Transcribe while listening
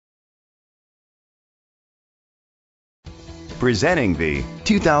Presenting the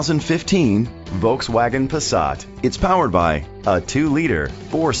 2015 Volkswagen Passat. It's powered by a 2-liter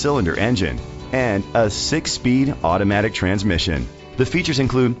 4-cylinder engine and a 6-speed automatic transmission. The features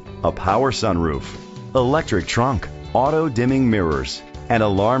include a power sunroof, electric trunk, auto-dimming mirrors, an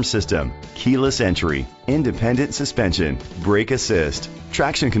alarm system, keyless entry, independent suspension, brake assist,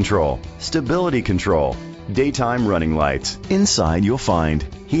 traction control, stability control, daytime running lights. Inside you'll find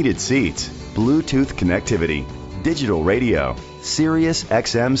heated seats, Bluetooth connectivity, digital radio, Sirius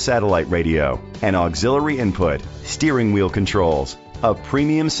XM satellite radio, and auxiliary input, steering wheel controls, a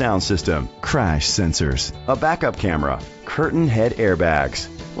premium sound system, crash sensors, a backup camera, curtain head airbags.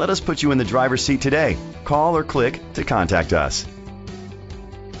 Let us put you in the driver's seat today. Call or click to contact us.